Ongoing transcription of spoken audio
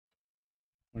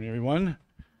Morning, everyone.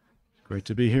 Great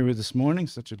to be here with this morning.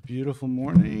 Such a beautiful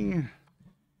morning.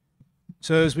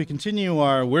 So as we continue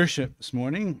our worship this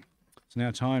morning, it's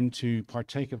now time to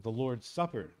partake of the Lord's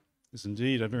Supper. It's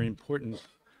indeed a very important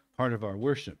part of our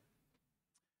worship.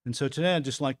 And so today I'd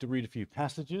just like to read a few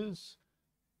passages.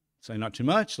 Say not too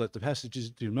much, let the passages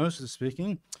do most of the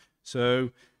speaking.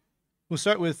 So we'll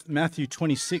start with Matthew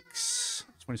 26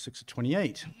 to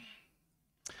 28.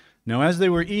 Now as they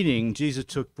were eating, Jesus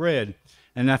took bread,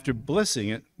 and after blessing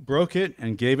it, broke it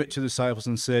and gave it to the disciples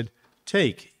and said,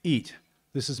 "Take, eat,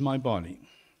 this is my body."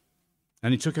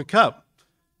 And he took a cup,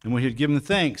 and when he had given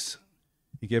thanks,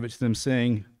 he gave it to them,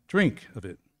 saying, "Drink of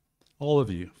it, all of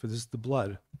you, for this is the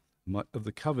blood of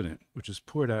the covenant, which is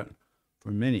poured out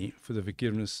for many for the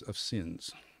forgiveness of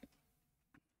sins."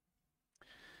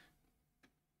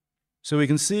 So we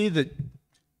can see that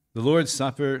the Lord's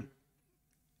Supper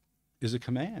is a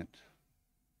command.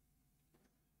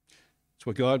 It's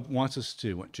what God wants us to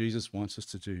do, what Jesus wants us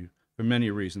to do, for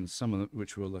many reasons, some of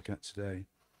which we'll look at today.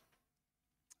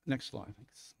 Next slide,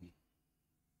 thanks.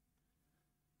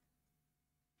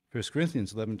 1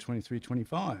 Corinthians 11, 23,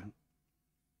 25.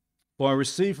 For I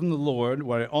received from the Lord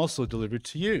what I also delivered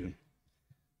to you,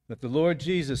 that the Lord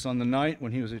Jesus, on the night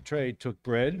when he was betrayed, took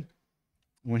bread.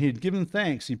 When he had given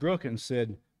thanks, he broke it and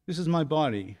said, "This is my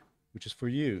body, which is for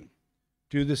you.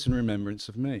 Do this in remembrance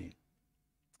of me."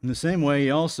 In the same way,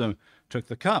 he also took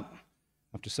the cup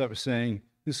after supper, saying,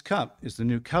 "This cup is the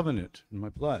new covenant in my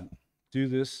blood. Do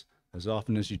this as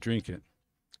often as you drink it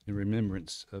in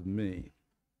remembrance of me."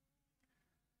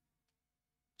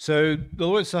 So the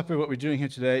Lord's Supper, what we're doing here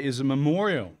today, is a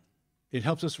memorial. It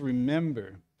helps us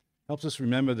remember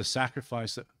the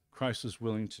sacrifice that Christ was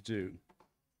willing to do.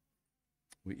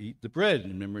 We eat the bread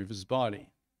in memory of his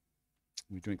body.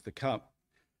 We drink the cup,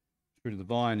 fruit of the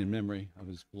vine, in memory of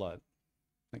his blood.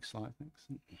 Next slide,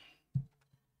 thanks.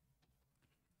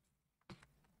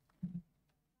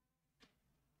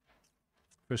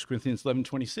 1 Corinthians 11,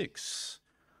 26.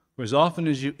 For as often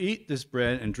as you eat this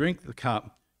bread and drink the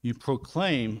cup, you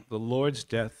proclaim the Lord's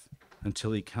death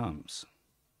until he comes.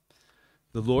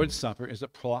 The Lord's Supper is a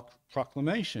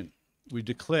proclamation. We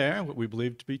declare what we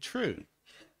believe to be true.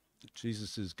 That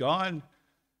Jesus is God,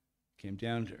 came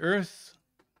down to earth,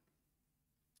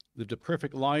 lived a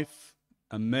perfect life,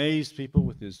 amazed people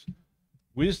with his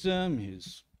wisdom,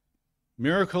 his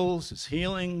miracles, his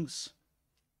healings,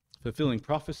 fulfilling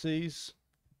prophecies.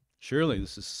 Surely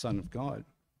this is the Son of God.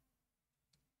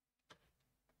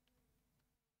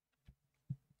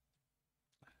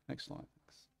 Next slide.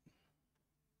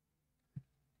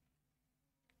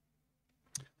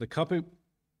 The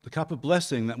cup of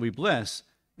blessing that we bless,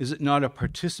 is it not a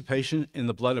participation in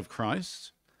the blood of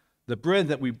Christ? The bread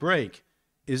that we break,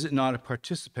 is it not a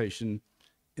participation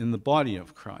in the body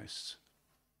of Christ?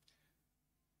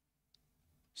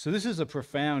 So this is a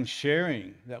profound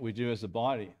sharing that we do as a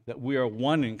body, that we are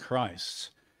one in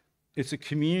Christ. It's a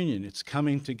communion. It's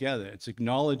coming together. It's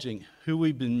acknowledging who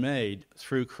we've been made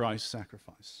through Christ's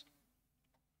sacrifice.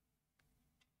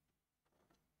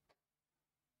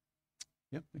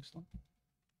 Yep, next slide.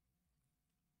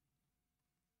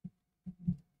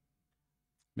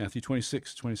 Matthew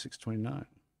 26, 29.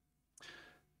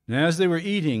 And as they were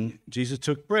eating, Jesus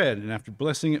took bread, and after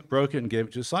blessing it, broke it and gave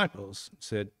it to his disciples, and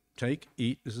said, "Take,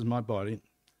 eat, this is my body."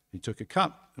 He took a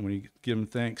cup, and when he gave them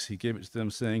thanks, he gave it to them,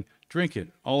 saying, "Drink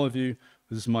it, all of you,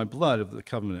 for this is my blood of the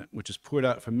covenant, which is poured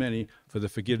out for many for the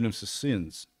forgiveness of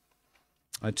sins.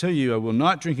 I tell you, I will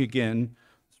not drink again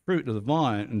the fruit of the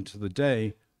vine until the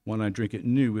day when I drink it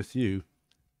new with you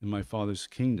in my Father's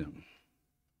kingdom."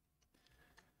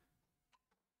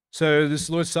 So this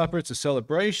Lord's Supper, it's a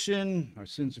celebration. Our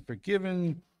sins are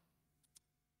forgiven.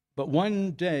 But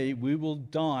one day we will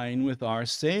dine with our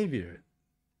Savior.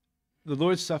 The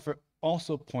Lord's Supper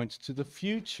also points to the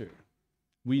future.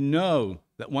 We know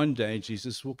that one day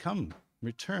Jesus will come,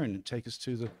 return, and take us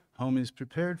to the home he's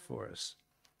prepared for us.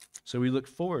 So we look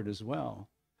forward as well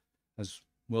as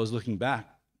looking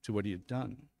back to what he had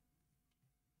done.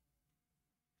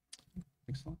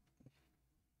 Next slide.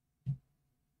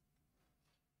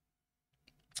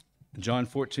 John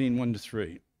 14,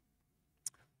 1-3.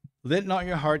 Let not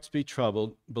your hearts be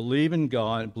troubled. Believe in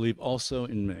God, believe also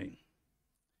in me.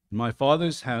 In my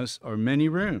Father's house are many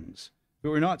rooms. If it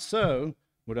were not so,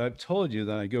 would I have told you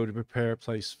that I go to prepare a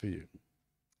place for you?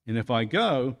 And if I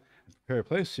go and prepare a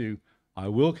place for you, I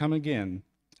will come again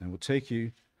and will take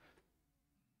you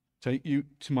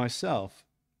to myself,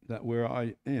 that where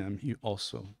I am, you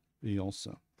also be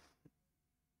also.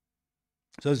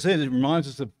 So as I said, it reminds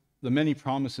us of the many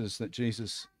promises that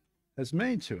Jesus has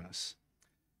made to us.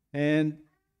 And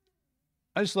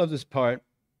I just love this part.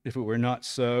 if it were not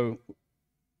so,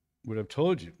 would have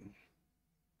told you.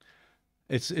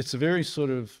 It's a very sort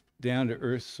of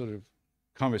down-to-earth sort of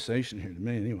conversation here to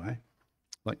me anyway,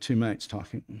 like two mates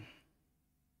talking.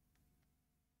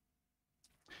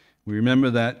 We remember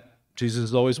that Jesus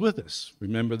is always with us.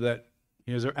 Remember that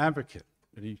he is our advocate,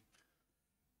 that he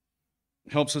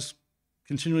helps us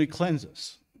continually cleanse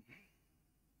us.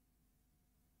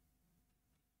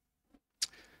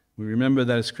 We remember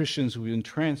that as Christians we've been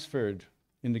transferred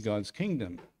into God's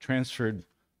kingdom, transferred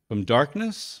from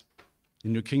darkness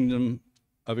into a kingdom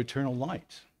of eternal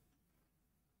light.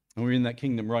 And we're in that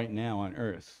kingdom right now on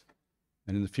earth,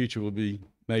 and in the future we'll be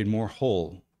made more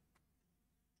whole.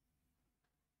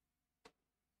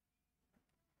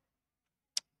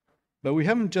 But we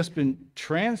haven't just been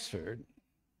transferred,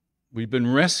 we've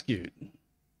been rescued.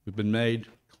 We've been made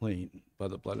clean by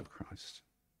the blood of Christ.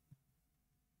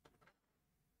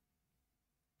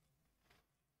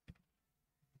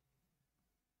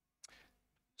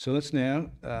 So let's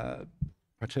now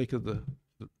partake of the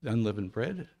unleavened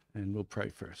bread, and we'll pray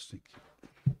first. Thank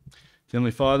you.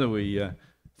 Heavenly Father, we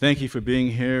thank you for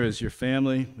being here as your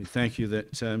family. We thank you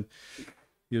that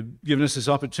you've given us this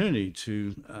opportunity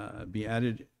to be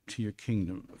added to your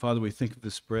kingdom. Father, we think of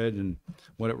this bread and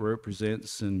what it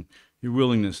represents and your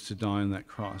willingness to die on that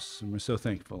cross. And we're so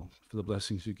thankful for the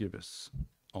blessings you give us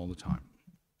all the time.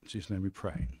 In Jesus' name we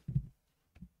pray.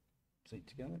 Let's eat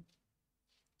together.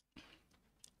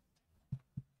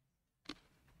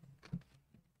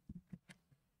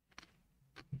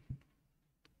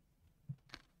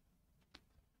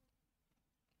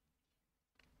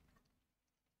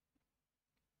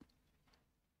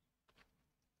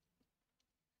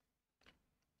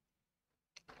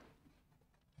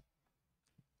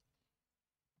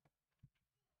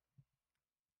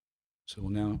 So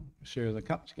we'll now share the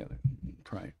cup together and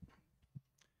pray.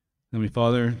 Heavenly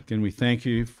Father, again, we thank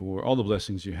you for all the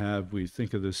blessings you have. We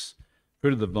think of this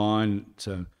fruit of the vine.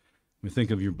 We think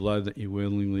of your blood that you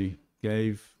willingly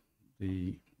gave,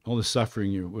 all the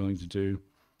suffering you're willing to do.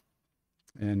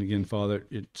 And again, Father,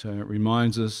 it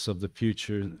reminds us of the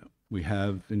future that we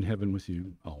have in heaven with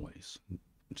you always. In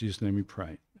Jesus' name we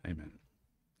pray. Amen.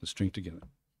 Let's drink together.